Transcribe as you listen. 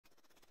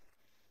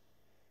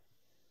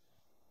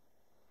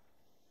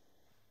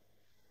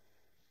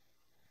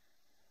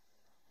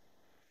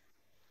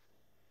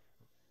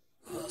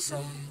Hey.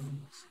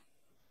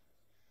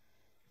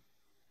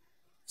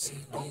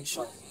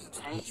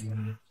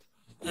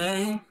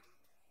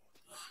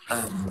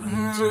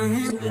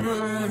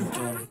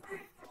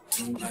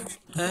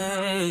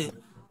 Hey.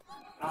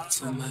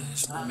 Too much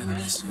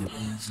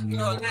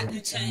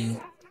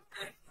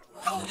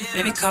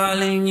Baby,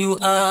 calling you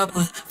up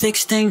with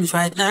fix things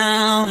right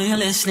now. You're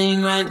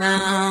listening right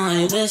now.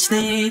 You're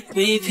listening.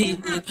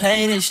 Repeat the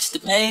playlist just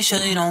to make sure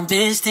you don't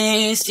miss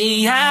things.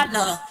 See,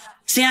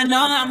 I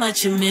know how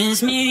much you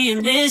miss me,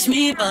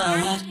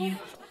 but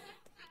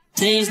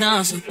things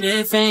now so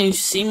different. You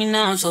see me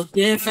now, I'm so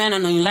different. I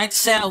know you like to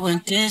say I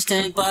went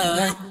distant,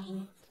 but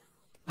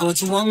go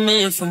to a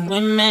man from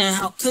women.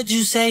 How could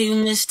you say you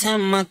missed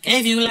him? I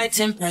gave you like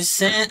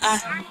 10%.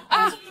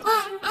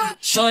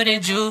 Sure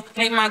did you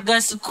hate my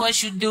guts? Of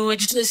course you do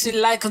it. You twist it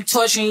like I'm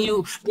torturing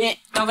you. Bent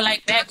over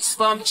like backwards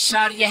for me.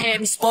 Shawty, you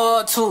had me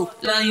spoiled too.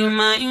 Love you,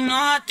 man, you know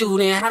I do.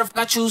 Then how the fuck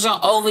I choose on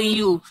over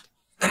you?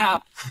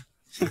 How?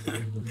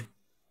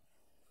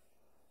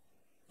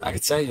 I can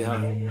tell you, huh?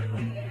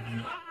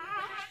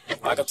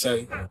 I can tell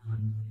you.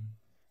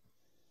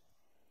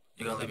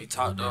 You gonna let me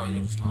talk, though?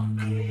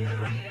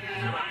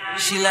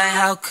 She like,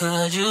 how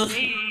could you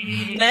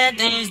let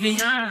things be?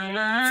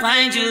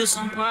 Find you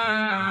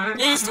someone.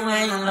 It's the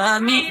way you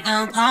love me.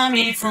 Don't call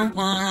me for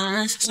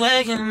once.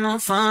 Swear you're no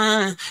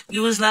fun.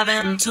 You was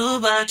loving him too,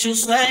 but you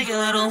swear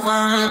you're the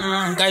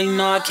one. Girl, you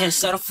know I can't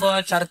settle for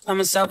it. Try to tell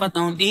myself I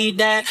don't need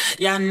that.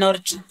 Yeah, I know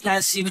that you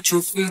classy, but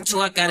you free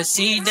too. I gotta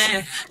see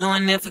that.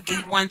 Knowing if I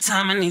get one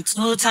time, I need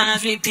 2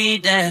 times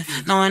repeat that.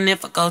 Knowing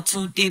if I go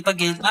too deep, I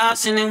get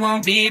lost and it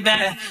won't be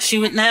back. She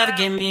would never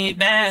get me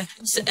back.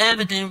 It's an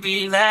evident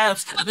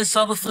relapse. I've been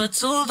sober for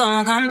too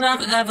long. I'm done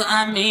forever,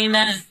 I mean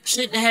that.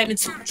 Shit that had me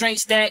 2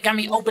 drinks that got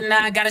me open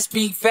now. Gotta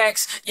speak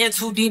facts. In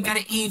too deep,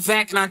 gotta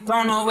evac. And I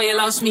don't know where you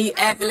lost me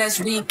at, but let's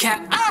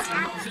recap.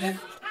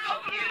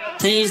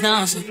 Things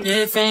now so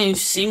different. You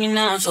see me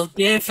now, I'm so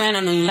different. I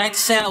know you like to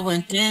say I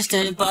went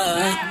distant,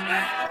 but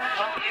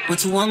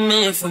to a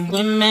man from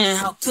women,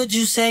 how could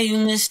you say you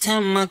missed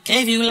him? I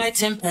gave you like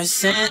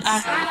 10%.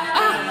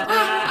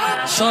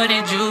 Sure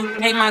did you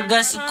hate my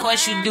guts? Of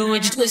course you do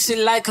it. You twist it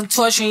like I'm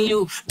torturing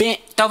you. Bent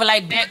over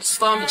like backwards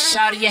for me.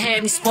 Shawty, you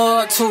had me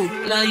spoiled too.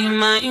 Love you,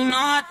 man, you know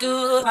I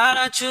do. How'd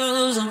I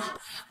choose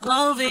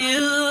over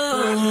you?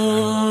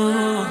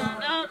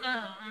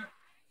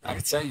 I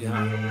can tell you,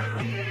 huh?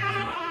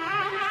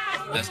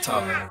 Let's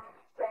talk.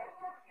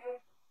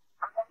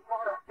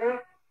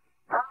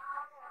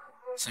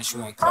 Since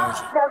you want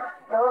closure,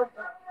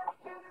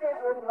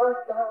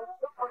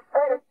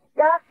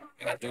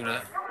 I gotta do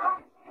that.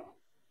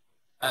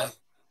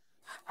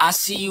 I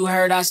see you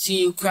hurt, I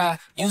see you cry.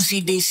 You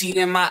see DC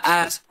in my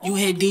eyes. You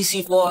hit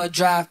DC for a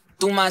drive.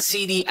 Threw my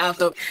CD out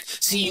the.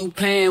 See you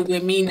playing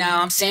with me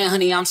now. I'm saying,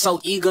 honey, I'm so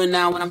eager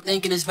now. When I'm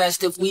thinking it's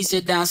best if we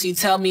sit down. See,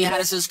 tell me how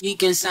does this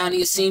weekend sound?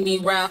 You see me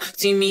round,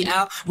 see me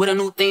out with a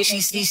new thing. She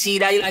see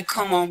that. You like,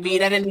 come on, B,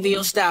 that ain't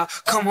your style.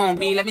 Come on,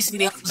 B, let me see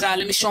the outside.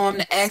 Let me show him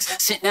the X.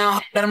 Sit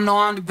down, let them know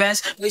I'm the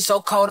best. We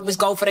so cold, let's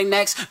go for the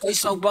next. We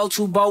so bold,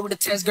 too bold with the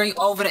test. Great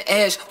over the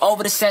edge,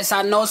 over the sets.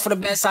 I know it's for the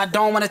best. I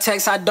don't wanna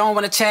text, I don't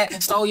wanna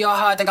chat. Stole your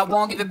heart, think I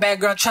won't give it back,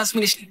 girl. Trust me,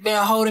 this shit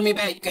been holding me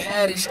back. You can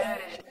have this.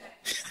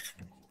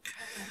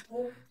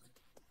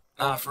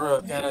 Nah, for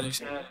real, got it.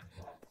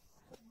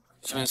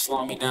 She been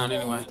slowing me down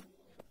anyway.